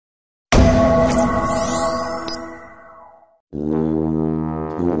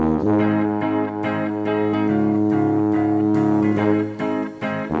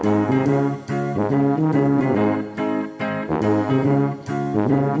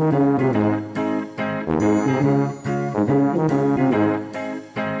Good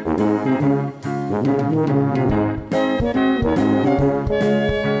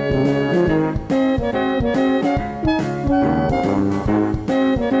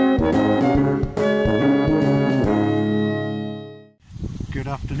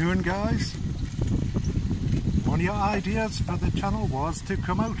afternoon, guys. One of your ideas for the channel was to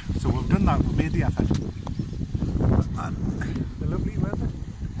come out, so we've done that, we've made the effort. And the lovely, where is it?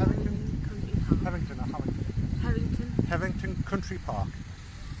 Hevington Country Park.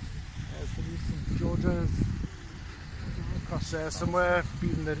 There's the St George's across there somewhere,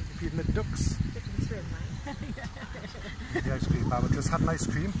 feeding the ducks. They can swim, right? The ice cream bar, we just had an ice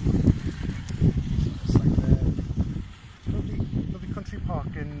cream. It's like lovely country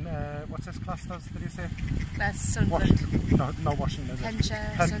park in, what's this class as, did you say? Class Sunderland. Not Washington, is it?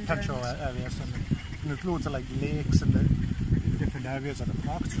 Penshaw area, Sunderland. And there's loads of like lakes and the different areas of the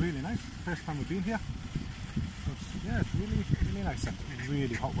park. It's really nice. First time we've been here. But, yeah, it's really nice. It's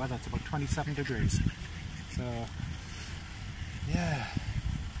really hot weather. It's about 27 degrees. So yeah,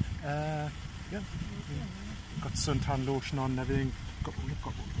 we've got suntan lotion on and everything. We've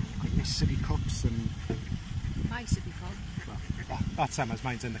got your sippy cups and My sippy cup. Well, that's Emma's.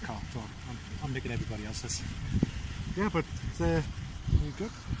 Mine's in the car, so I'm making everybody else's. Yeah, but it's really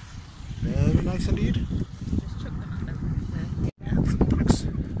good. Very nice indeed. Just chuck them at them. Yeah, some ducks.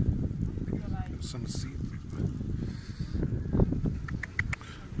 Some sea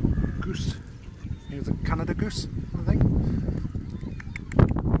goose. Here's a Canada goose, I think.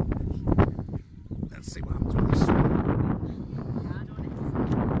 Let's see what happens with this.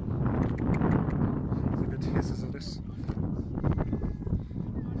 There's a good hisses of this.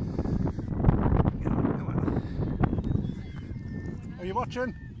 Are you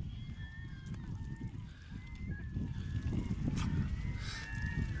watching?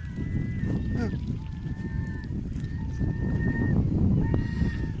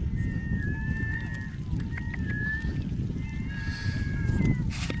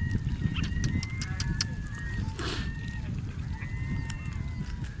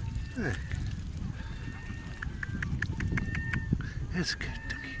 It's good,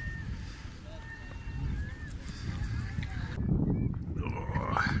 ducky.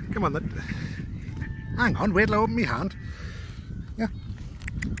 Oh, come on then. Hang on, wait till I open my hand. Yeah.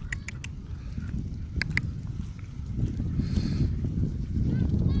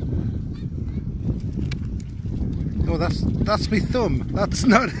 Oh, that's my thumb. That's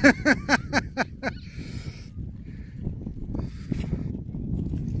not.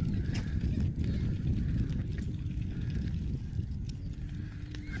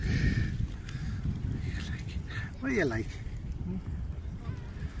 What do you like?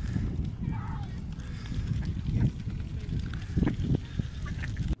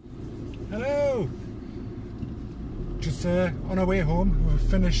 Hello! Just on our way home. We've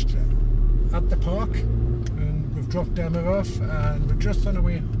finished at the park and we've dropped Emma off and we're just on our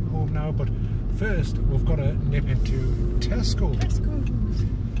way home now, but first we've got to nip into Tesco's.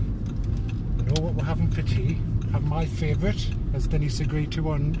 You know what we're having for tea? Have my favourite, as Denise agreed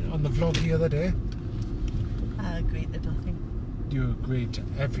to on the vlog the other day. I agreed to nothing. You agreed to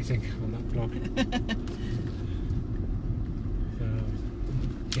everything on that vlog. So,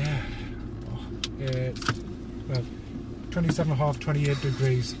 yeah. Oh, it's, well, 27.5, 28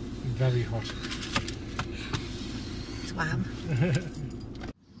 degrees. Very hot. Swam.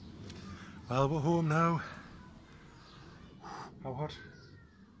 Well, we're home now. How hot?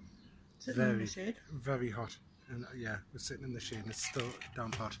 Sitting in the shade. Very hot. And yeah, we're sitting in the shade and it's still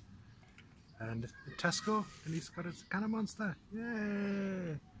damn hot. And Tesco, and he's got his can of Monster.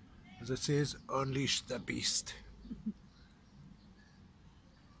 Yay! As it says, unleash the beast.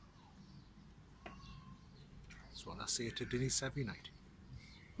 That's what I say to Denise every night.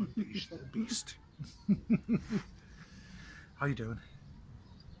 Unleash the beast. How you doing?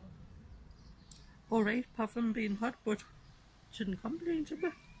 Alright, apart from being hot, but shouldn't complain, should we?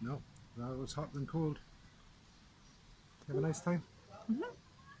 No, that was hot and cold. You have a nice time?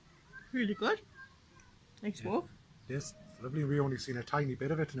 Really good. Nice walk. Yes, it's lovely. We only seen a tiny bit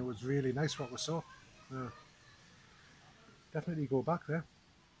of it and it was really nice what we saw. Definitely go back there.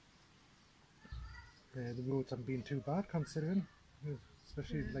 The roads haven't been too bad considering,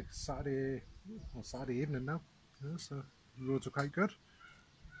 especially like Saturday evening now. So the roads are quite good.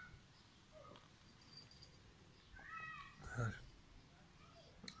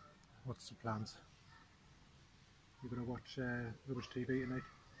 What's the plans? You're going to watch Rubbish TV tonight?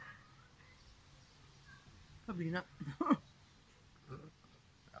 Probably not. There's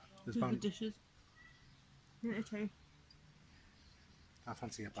Do the bound, dishes. Need a tea. I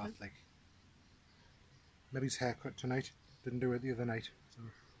fancy a bath, like. Maybe his haircut tonight. Didn't do it the other night. So,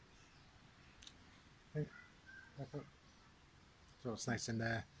 I think haircut. So it's nice and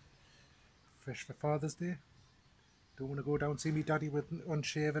fresh for Father's Day. Don't want to go down and see me daddy with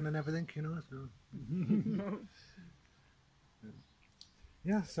unshaven and everything, you know. So.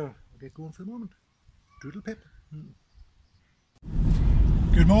 Yeah, so I'll get going for the moment. Doodle pip.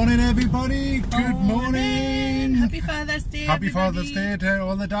 Good morning, everybody. Good morning. Happy Father's Day. Happy everybody. Father's Day to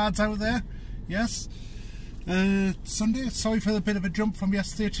all the dads out there. Yes. Sunday. Sorry for the bit of a jump from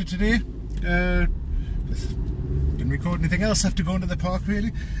yesterday to today. Didn't record anything else after going to the park,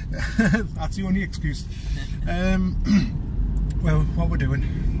 really. That's the only excuse. Well, what we're doing?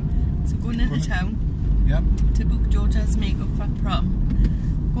 So going into town. Yep. To book Georgia's makeup for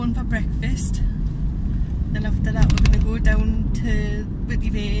prom. Going for breakfast. Then after that we're going to go down to Whitley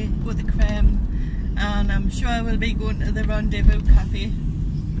Bay, go to the Creme, and I'm sure we'll be going to the Rendezvous Cafe,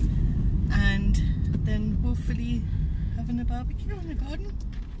 and then hopefully having a barbecue in the garden.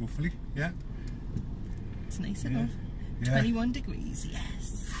 Hopefully, yeah. It's nice enough. Yeah. 21 degrees,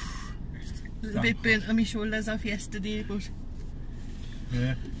 yes. A little bit burnt on my shoulders off yesterday, but...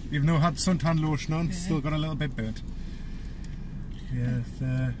 Yeah, even though I had suntan lotion on, still got a little bit burnt. Yes,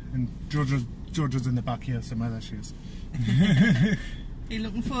 and Georgia's in the back here somewhere, there she is. Are you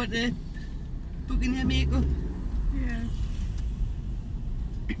looking forward to booking your makeup? Yeah.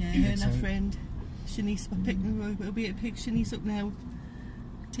 Yeah, her and her friend Shanice we'll be able to pick Shanice up now,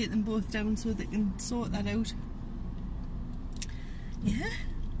 take them both down so they can sort that out. Yeah.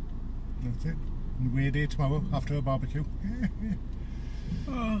 That's it. And away day tomorrow after a barbecue.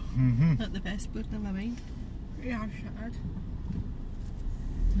 Oh, not the best, but never mind. Yeah, I'm shattered.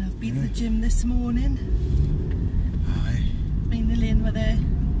 And I've been to the gym this morning. Aye. Me and Elaine were there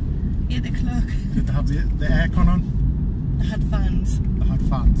 8 o'clock. Did they have the aircon on? They had fans. They had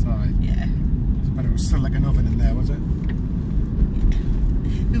fans, aye. Yeah. But it was still like an oven in there, was it?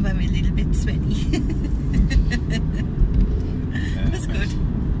 We were a little bit sweaty. It was good.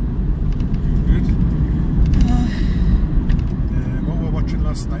 Good. What were we watching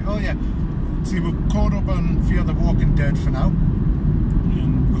last night? Oh yeah. See, we're caught up on Fear the Walking Dead for now.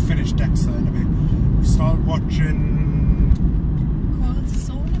 And we finished Dexter in a bit. We started watching Call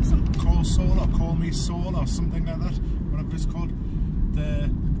Saul or something? Call Saul or Call Me Saul or something like that. Whatever it's called.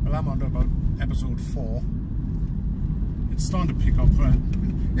 Well, I'm on to about episode 4. It's starting to pick up.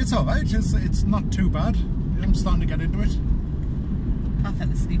 It's alright. It's not too bad. I'm starting to get into it. I fell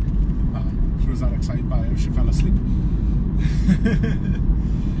asleep. She was that excited by it, she fell asleep.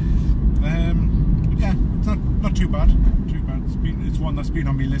 But yeah, it's not too bad. It's one that's been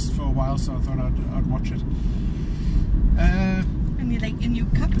on my list for a while, so I thought I'd watch it. And you like your new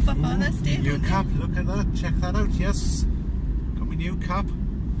cap for Father's Day? New cap, look at that, check that out, yes. Got my new cap.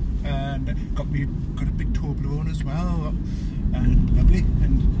 And got a big Toblerone as well. And lovely.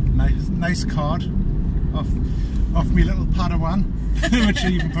 And nice card off me little Padawan, which I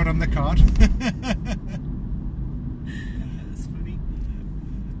even put on the card. That's funny.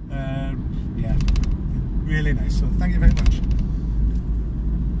 Yeah, really nice. So thank you very much.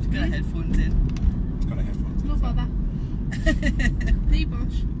 She's got her headphones in. It's got a headphones. No bother.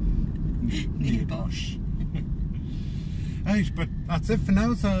 Nebosh. Nebosh. Right, but that's it for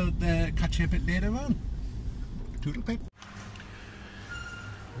now. So catch you a bit later on. Toodle pip.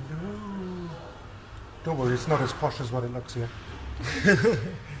 No. Don't worry, it's not as posh as what it looks here.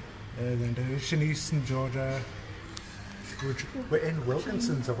 And then there's Shanice and Georgia. We're in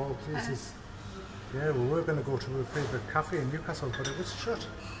Wilkinson's of all places. Yeah, we were going to go to a favourite cafe in Newcastle, but it was shut.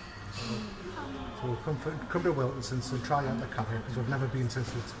 So we'll come to Wilkinson's and try out the cafe because we've never been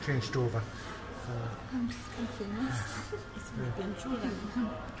since it's changed over. I'm just confused. It's been shoulder.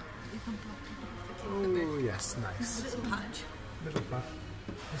 Oh yes, nice. Little patch. Little patch.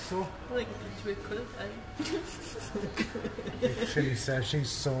 So Like a patchwork colour. Shani says she's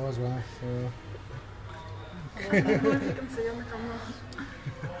sore as well. So. I don't know if you can see on the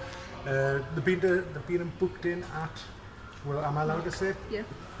camera. They've been booked in at. Well, am I allowed to say? Yeah.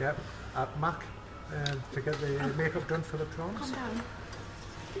 Yep. At Mac to get the makeup done for the proms. Calm down.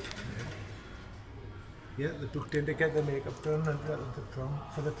 Yeah, they booked in to get the makeup done and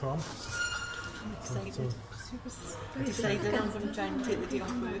for the prom. Excited. So, I'm decided I'm going to try and take the day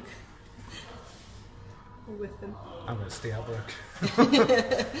off work. Or with them. I'm going to stay at work.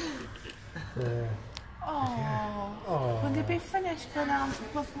 Oh. Will they be finished going on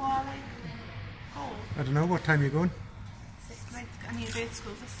before like? Oh. I don't know, what time are you going? 6. Like, I need to be at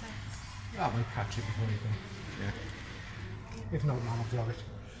school for 6. I might catch it before you go. Yeah. If not, I'll vlog it.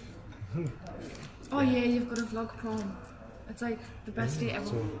 Oh yeah, you've got a vlog prom. It's like the best day ever.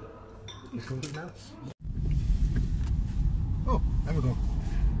 So, we're going now. Oh, there we go.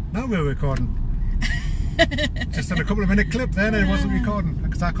 Now we're recording. Just done a couple of minute clip then and it wasn't recording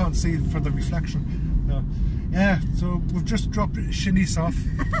because I can't see from the reflection. No. Yeah, so we've just dropped Shanice off.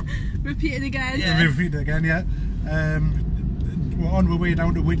 Repeat it again. Yeah. Repeat it again, yeah. We're on our way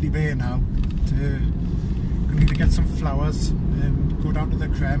down to Whitley Bay now. We need to get some flowers and go down to the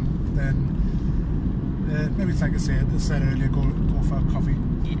Creme. Then maybe it's like I said earlier, go for a coffee.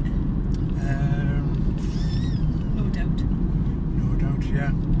 Yeah. No doubt. No doubt, yeah.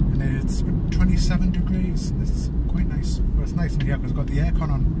 And it's 27 degrees. It's quite nice. Well, it's nice in here because I've got the aircon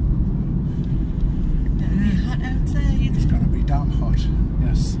on. It'll be hot outside. It's gonna be damn hot,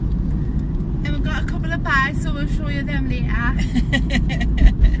 yes. And we've got a couple of bags, so we'll show you them later.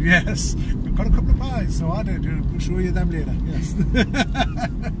 Yes, we've got a couple of bags, so we'll show you them later, yes.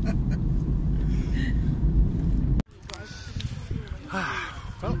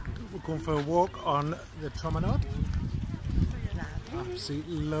 Well, we're going for a walk on the Promenade.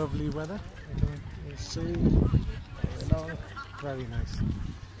 Absolutely lovely weather. You see, very nice.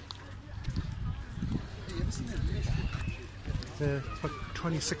 It's about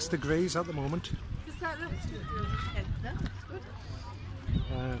 26 degrees at the moment.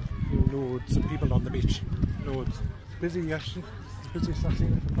 Loads of people on the beach. Loads. It's busy actually. It's busy I've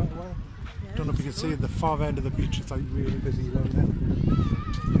seen it for quite a while. Don't know if you can see at the far end of the beach, it's like really busy around there.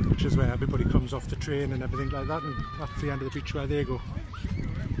 Which is where everybody comes off the train and everything like that, and that's the end of the beach where they go.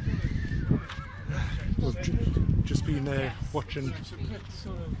 We've just been watching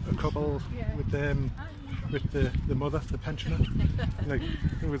a couple with the mother, the pensioner. Like,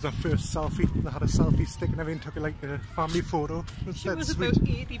 it was her first selfie. They had a selfie stick and everything, took like a family photo. It was She was sweet. about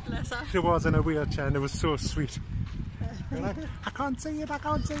 80, bless her. She was in a wheelchair and it was so sweet. Like, I can't see it, I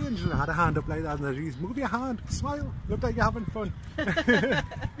can't see it. And she had a hand up like that and she's, move your hand, smile, look like you're having fun. it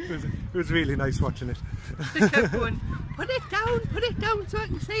was really nice watching it. She kept going, put it down so I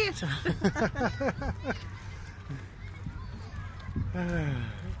can see it.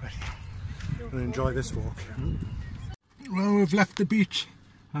 I'll enjoy this walk. Well, we've left the beach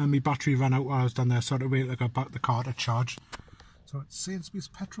and my battery ran out while I was down there, so I had to wait like I got the car to charge. So it's Sainsbury's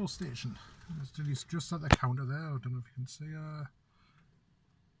petrol station. It's just at the counter there. I don't know if you can see her.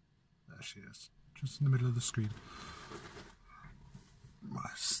 There she is, just in the middle of the screen.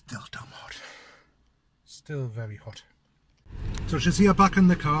 Still damn hot. Still very hot. So she's here back in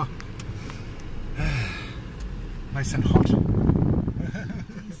the car. Nice and hot.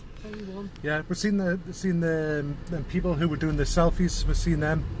 Yeah, we've seen the people who were doing the selfies. We've seen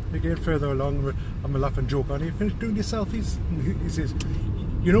them again further along, and we're laughing joke on. You finished doing your selfies? And he says,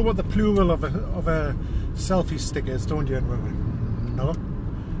 "You know what the plural of a selfie stick is, don't you?" And we're like, "No,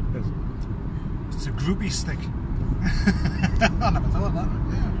 it's a groupie stick." I never thought of that.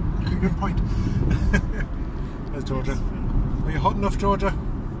 Yeah, good point. There's Georgia. Are you hot enough, Georgia?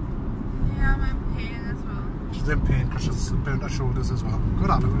 Yeah, I'm in pain as well. She's in pain because she's burnt her shoulders as well. Good,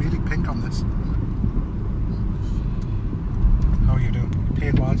 I look really pink on this. How are you doing?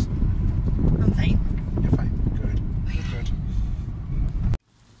 Pain wise? I'm fine. You're fine. Good. Good.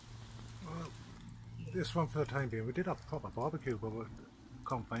 Well, this one for the time being. We did have a proper barbecue, but we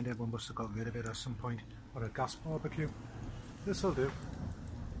can't find it. We must have got rid of it at some point. Or a gas barbecue. This will do.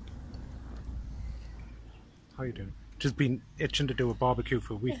 How are you doing? Just been itching to do a barbecue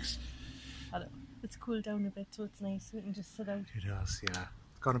for weeks. It's cooled down a bit, so it's nice. We can just sit out. It does, yeah.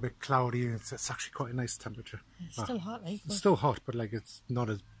 It's gone a bit cloudy and it's actually quite a nice temperature. It's still hot, like. It's still hot, but like it's not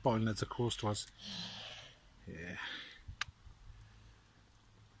as boiling as the coast was. Yeah.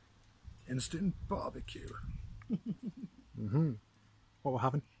 Instant barbecue. What we're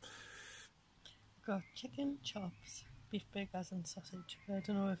having? Got chicken, chops, beef burgers and sausage. I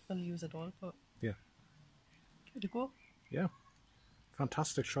don't know if we'll use it all, but Yeah. give it a go. Yeah.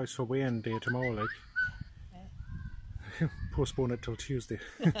 Fantastic choice for weigh-in day tomorrow, like. Yeah. Postpone it till Tuesday.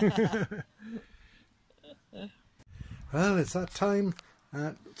 Well, it's that time.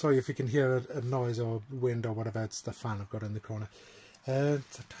 Sorry if you can hear a noise or wind or whatever, it's the fan I've got in the corner.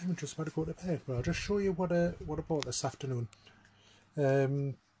 It's the time I'm just about to go to bed. Well, I'll just show you what I bought this afternoon.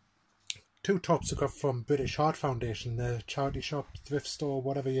 2 tops I got from British Heart Foundation, the charity shop, thrift store,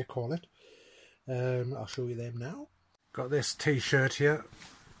 whatever you call it. I'll show you them now. Got this t-shirt here,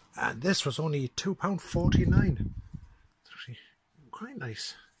 and this was only £2.49. It's actually quite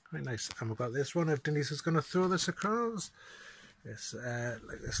nice, quite nice. And we've got this one, if Denise is going to throw this across. It's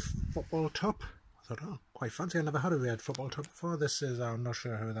like this football top. I thought, oh, quite fancy. I never had a red football top before. This is, I'm not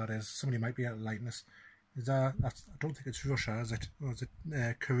sure who that is. Somebody might be at Lightness. Is that, I don't think it's Russia, is it? Or is it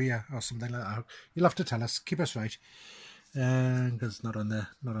Korea or something like that? You'll have to tell us. Keep us right. because it's not on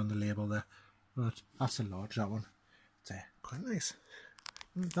the label there. But that's a large, that one. It's quite nice.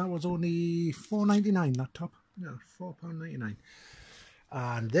 That was only £4.99, that top. No, £4.99.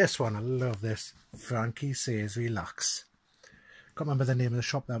 And this one, I love this. Frankie Says Relax. Can't remember the name of the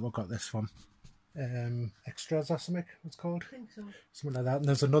shop that we got this from. Extras or something it's called. I think so. Something like that. And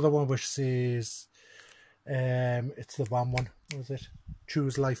there's another one which says it's the one. What was it?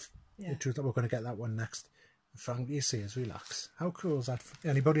 Choose Life. Yeah. We're going to get that one next. Frankie Says Relax. How cool is that?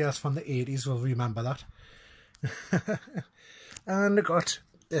 Anybody else from the 80s will remember that. And I got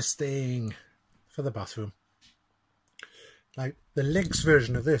this thing for the bathroom. Like the Lynx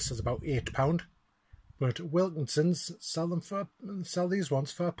version of this is about £8, but Wilkinson's sell these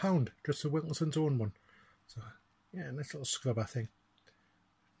ones for £1, just the Wilkinson's own one. So yeah, nice little scrubber thing.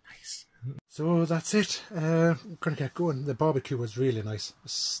 Nice. So that's it. I'm gonna get going. The barbecue was really nice.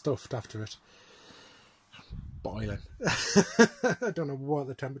 Stuffed after it. Boiling. I don't know what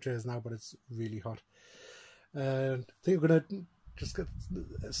the temperature is now, but it's really hot. I think we're gonna just get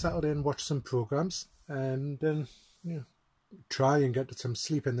settled in, watch some programs, and then try and get some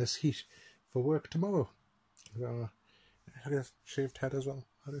sleep in this heat for work tomorrow. I had a shaved head as well.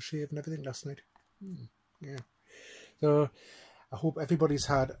 I had a shave and everything last night. Yeah. So I hope everybody's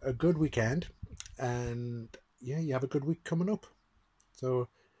had a good weekend, and yeah, you have a good week coming up. So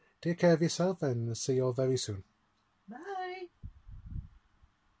take care of yourself, and see you all very soon. Bye.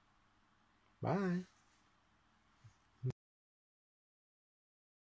 Bye.